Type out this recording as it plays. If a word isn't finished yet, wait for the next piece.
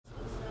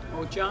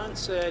Well, John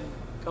said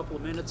a couple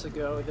of minutes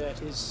ago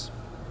that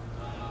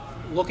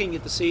looking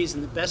at the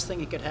season, the best thing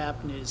that could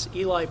happen is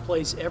Eli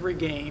plays every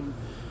game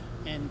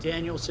and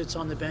Daniel sits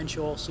on the bench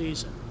all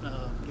season.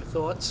 Your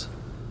thoughts?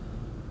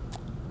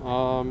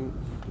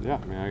 Yeah,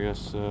 I mean, I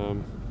guess my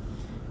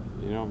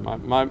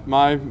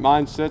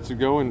mindset's to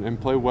go and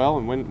play well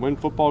and win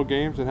football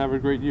games and have a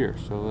great year.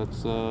 So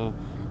that's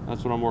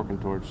what I'm working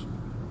towards.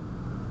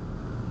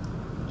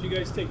 Did you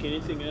guys take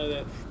anything out of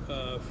that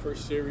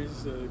first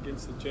series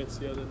against the Jets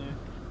the other night?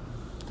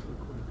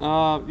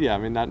 Yeah, I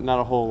mean, not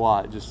a whole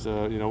lot. Just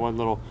one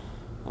little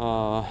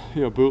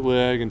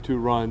bootleg and 2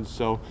 runs.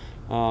 So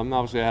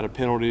obviously I had a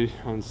penalty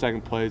on the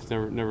second play. It's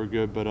never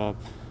good, but I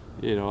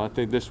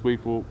think this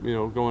week we'll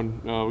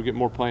get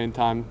more playing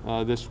time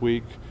this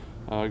week,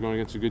 going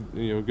against a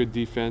good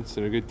defense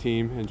and a good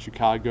team in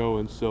Chicago,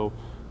 and so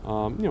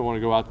want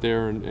to go out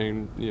there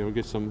and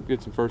get some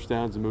first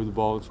downs and move the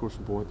ball and score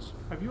some points.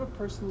 Have your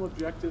personal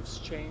objectives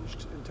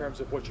changed in terms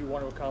of what you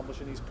want to accomplish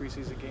in these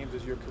preseason games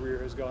as your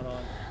career has gone on?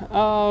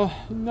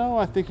 No,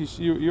 I think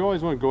you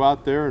always want to go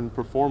out there and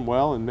perform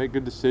well and make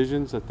good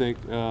decisions. I think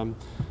I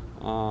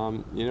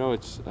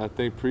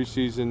think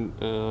preseason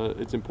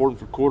it's important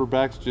for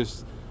quarterbacks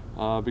just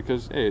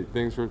because hey,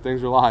 things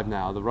are live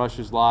now. The rush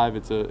is live.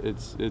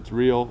 It's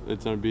real.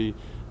 It's going to be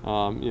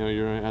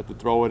you're going to have to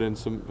throw it in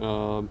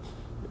some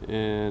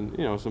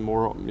some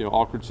more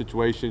awkward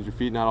situations. Your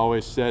feet not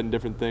always set and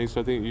different things.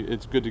 So I think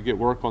it's good to get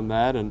work on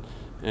that and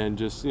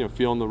just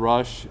feeling the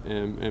rush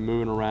and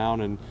moving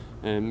around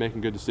and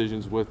making good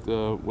decisions with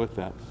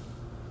that.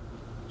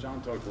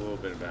 John talked a little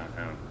bit about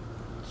how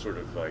sort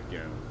of like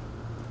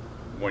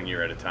 1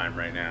 year at a time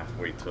right now.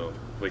 Wait to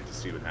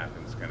see what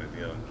happens kind of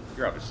deal.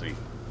 You're obviously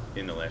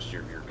in the last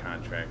year of your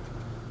contract.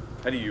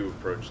 How do you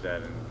approach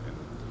that and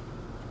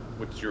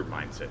what's your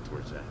mindset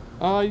towards that?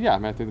 Yeah, I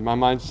mean, I think my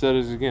mindset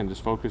is again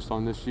just focused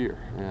on this year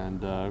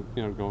and trying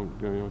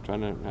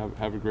to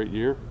have a great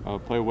year,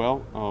 play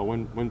well,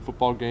 win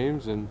football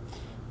games, and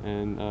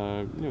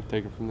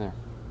take it from there.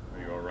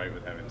 Are you all right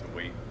with having to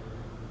wait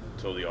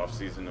until the off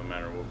season, no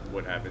matter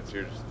what happens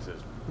here, just to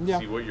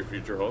see what your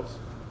future holds?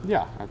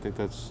 Yeah, I think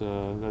that's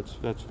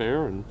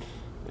fair, and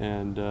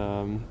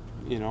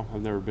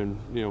I've never been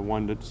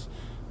one that's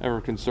ever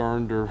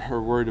concerned or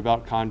worried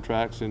about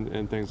contracts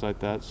and things like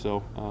that.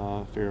 So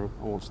I figure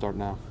I won't start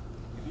now.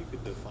 If you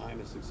could define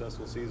a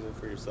successful season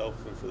for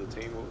yourself and for the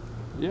team, what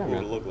would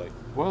it look like?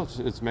 Well,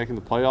 it's making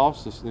the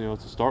playoffs, to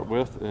start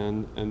with,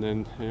 and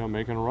then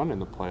making a run in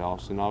the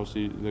playoffs. And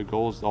obviously the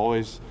goal is to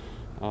always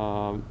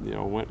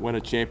win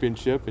a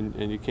championship,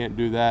 and you can't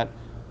do that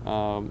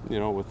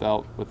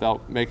without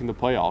making the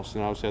playoffs.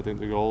 And obviously I think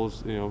the goal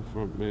is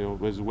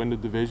is win the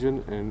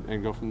division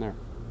and go from there.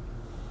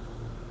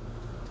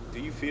 Do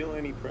you feel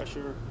any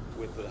pressure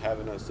with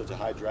having such a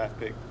high draft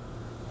pick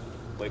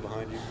play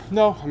behind you?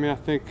 No, I mean, I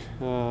think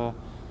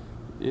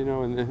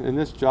in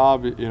this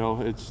job,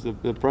 it's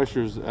the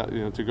pressure is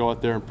to go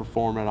out there and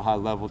perform at a high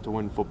level to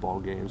win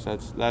football games.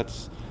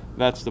 That's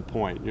the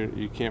point.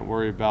 You can't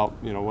worry about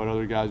what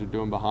other guys are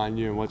doing behind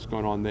you and what's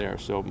going on there.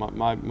 So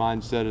my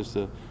mindset is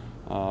to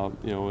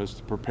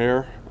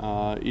prepare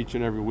each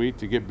and every week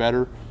to get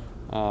better,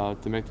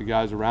 to make the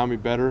guys around me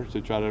better,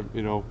 to try to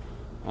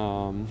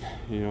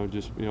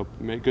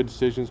make good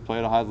decisions, play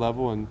at a high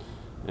level, and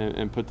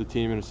put the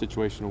team in a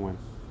situation to win.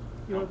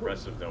 How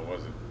impressive though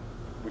was it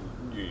when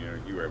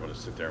you were able to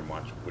sit there and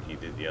watch what he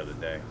did the other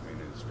day? I mean,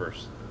 his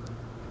first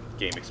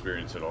game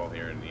experience at all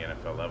here in the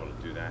NFL level to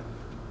do that.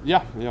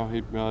 Yeah,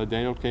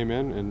 Daniel came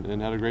in and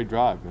had a great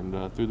drive and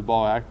threw the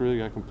ball accurately,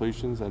 got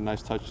completions, had a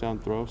nice touchdown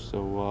throw.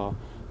 So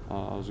it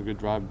was a good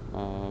drive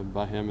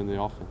by him in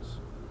the offense.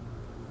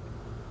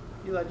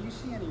 Eli, do you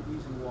see any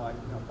reason why,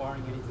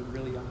 barring anything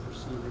really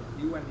unforeseen, that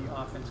you and the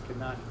offense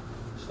cannot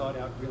start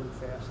out really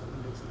fast? I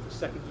mean, it's the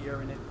second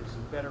year in it. There's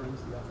some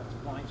veterans. The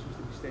offensive line seems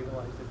to be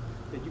stabilized.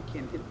 That you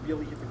can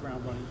really hit the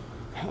ground running.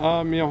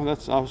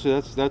 That's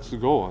obviously that's the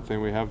goal. I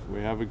think we have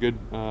a good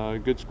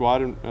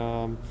squad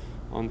on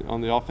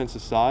the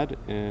offensive side,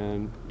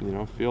 and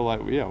feel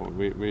like we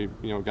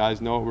guys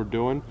know what we're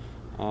doing.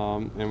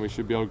 And we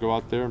should be able to go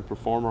out there and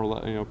perform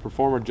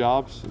our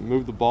jobs,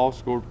 move the ball,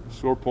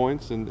 score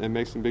points, and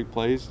make some big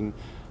plays. And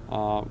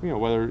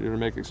whether you're going to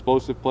make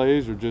explosive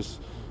plays or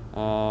just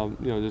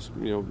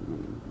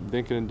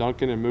dinking and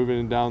dunking and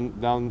moving down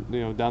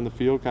the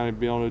field, kind of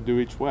be able to do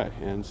each way.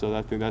 And so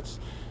I think that's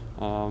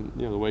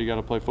the way you got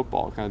to play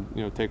football. Kind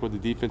of take what the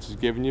defense is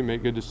giving you,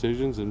 make good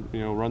decisions, and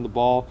run the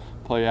ball,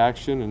 play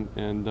action,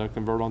 and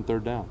convert on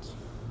third downs.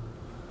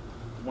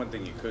 One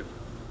thing you could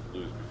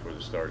lose before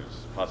the start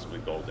is possibly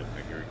Golden.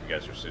 Like you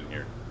guys are sitting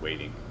here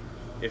waiting.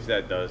 If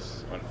that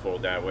does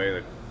unfold that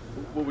way,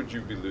 what would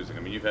you be losing? I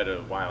mean, you've had a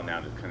while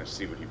now to kind of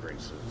see what he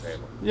brings to the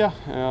table. Yeah,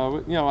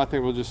 I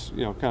think we'll just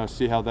kind of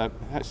see how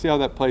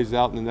that plays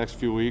out in the next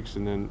few weeks,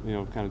 and then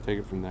kind of take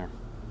it from there.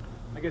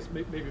 I guess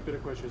maybe a better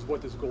question is,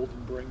 what does Golden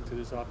bring to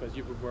this offense?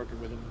 You've been working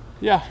with him.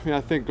 Yeah,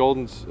 I think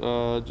Golden's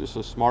just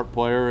a smart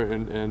player,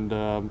 and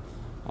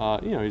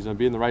you know, he's going to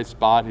be in the right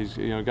spot. He's,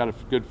 you know, got a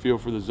good feel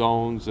for the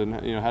zones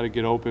and, you know, how to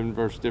get open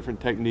versus different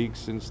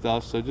techniques and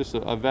stuff. So just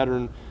a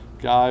veteran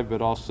guy,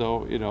 but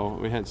also, you know,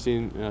 we hadn't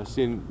seen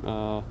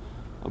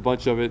a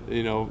bunch of it,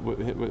 you know,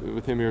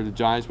 with him here at the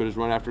Giants, but his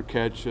run after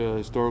catch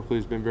historically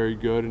has been very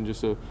good and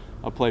just a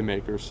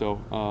playmaker.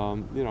 So,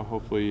 you know,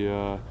 hopefully,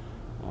 you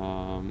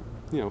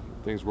know,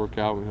 things work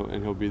out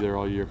and he'll be there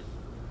all year.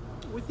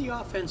 With the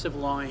offensive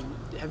line,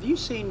 have you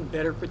seen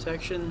better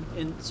protection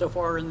so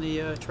far in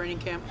the training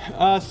camp?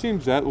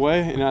 Seems that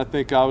way, and I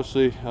think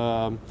obviously,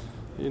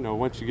 you know,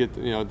 once you get,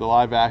 you know, the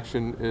live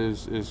action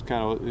is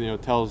kind of, you know,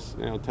 tells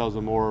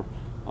a more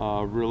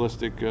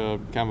realistic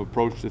kind of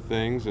approach to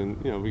things,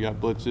 and you know, we got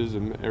blitzes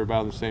and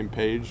everybody on the same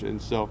page,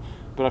 and so,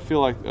 but I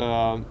feel like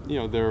you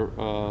know,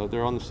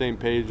 they're on the same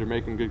page, they're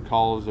making good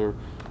calls, they're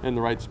in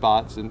the right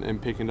spots, and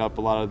picking up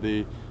a lot of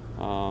the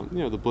you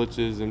know, the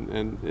blitzes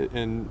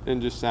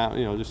and just sound,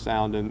 you know, just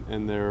sound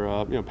and they're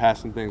you know,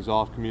 passing things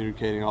off,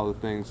 communicating all the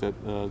things that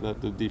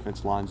that the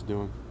defense line's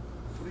doing.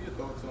 What are your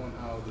thoughts on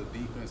how the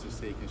defense is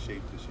taking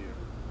shape this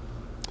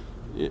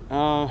year?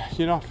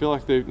 You know, I feel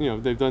like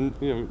they've done,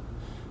 you know,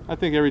 I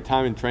think every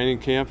time in training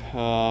camp,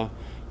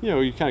 you know,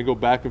 you kind of go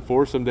back and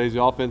forth. Some days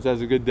the offense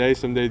has a good day,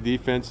 some days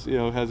defense, you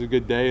know, has a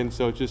good day, and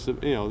so it's just,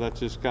 you know, that's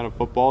just kind of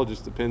football. It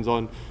just depends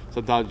on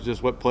sometimes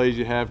just what plays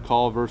you have,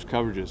 call versus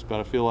coverages. But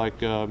I feel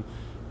like, you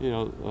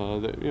know,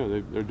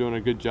 they're doing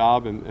a good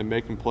job and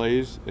making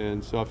plays,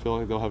 and so I feel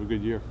like they'll have a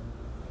good year.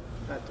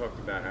 Pat talked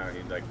about how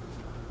he'd like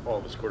all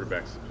of his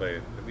quarterbacks to play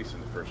at least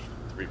in the first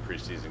 3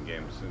 preseason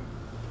games.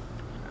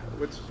 And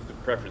what's the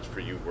preference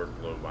for you,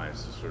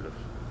 workload-wise, to sort of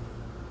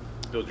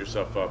build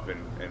yourself up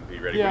and be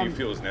ready? Yeah, what do you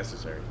feel is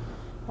necessary?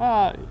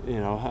 You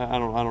know, I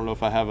don't know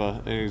if I have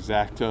an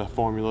exact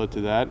formula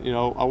to that. You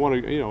know, I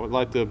want to, you know, I'd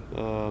like to,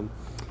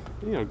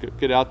 you know,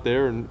 get out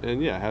there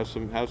and yeah, have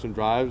some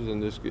drives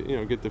and just get, you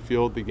know, get the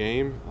feel of the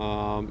game.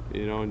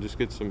 You know, and just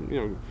get some, you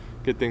know,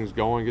 get things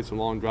going, get some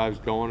long drives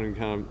going, and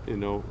kind of,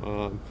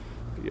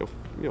 you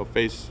know,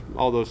 face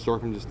all those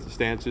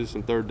circumstances,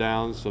 some third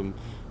downs, some.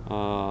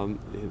 You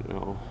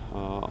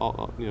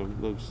know,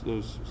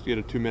 those get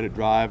a 2-minute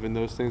drive and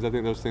those things. I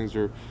think those things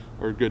are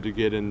good to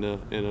get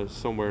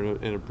somewhere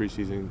in a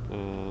preseason,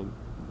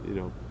 you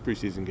know,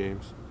 preseason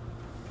games.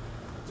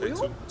 Take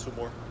two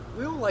more.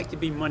 We all like to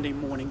be Monday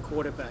morning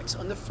quarterbacks.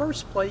 On the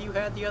first play you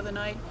had the other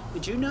night,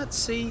 did you not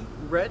see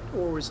Rhett,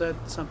 or was that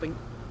something?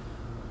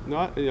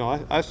 No, you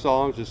know, I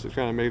saw him just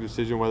trying to make a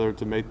decision whether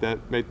to make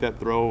that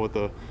throw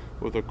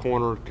with a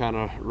corner kind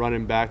of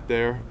running back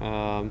there.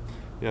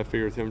 Yeah, I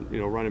figured with him, you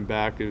know, running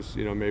back is,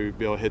 you know, maybe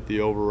be able to hit the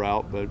over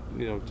route, but,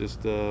 you know,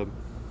 just,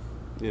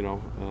 you know,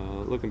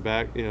 looking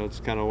back, you know, it's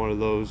kind of one of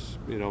those,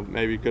 you know,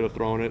 maybe could have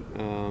thrown it.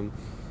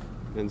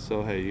 And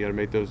so, hey, you got to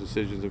make those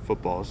decisions in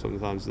football.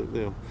 Sometimes, you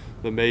know,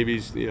 the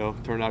maybes, you know,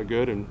 turn out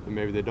good and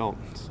maybe they don't.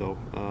 So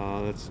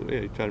that's,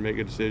 yeah, you try to make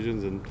good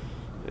decisions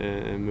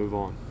and move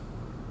on.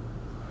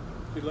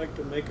 You like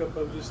the makeup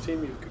of this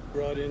team? You've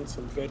brought in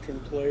some veteran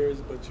players,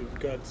 but you've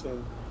got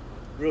some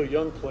real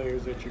young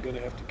players that you're going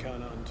to have to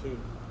count on too.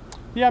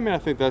 Yeah, I mean, I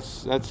think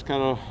that's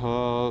kind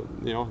of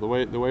you know, the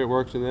way it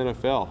works in the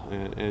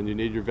NFL, and you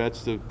need your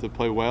vets to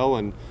play well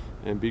and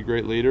be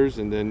great leaders,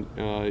 and then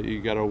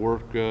you got to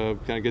work,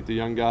 kind of get the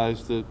young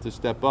guys to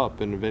step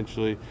up and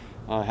eventually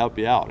help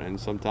you out. And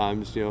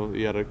sometimes, you know,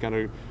 you got to kind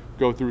of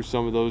go through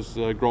some of those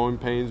growing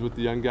pains with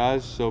the young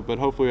guys. So, but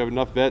hopefully we have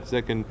enough vets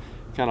that can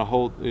kind of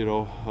hold, you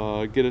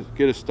know, get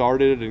us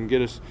started and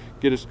get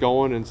us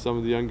going, and some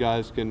of the young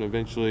guys can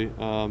eventually,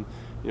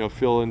 you know,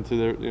 fill into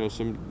their, you know,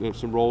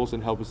 some roles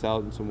and help us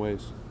out in some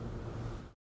ways.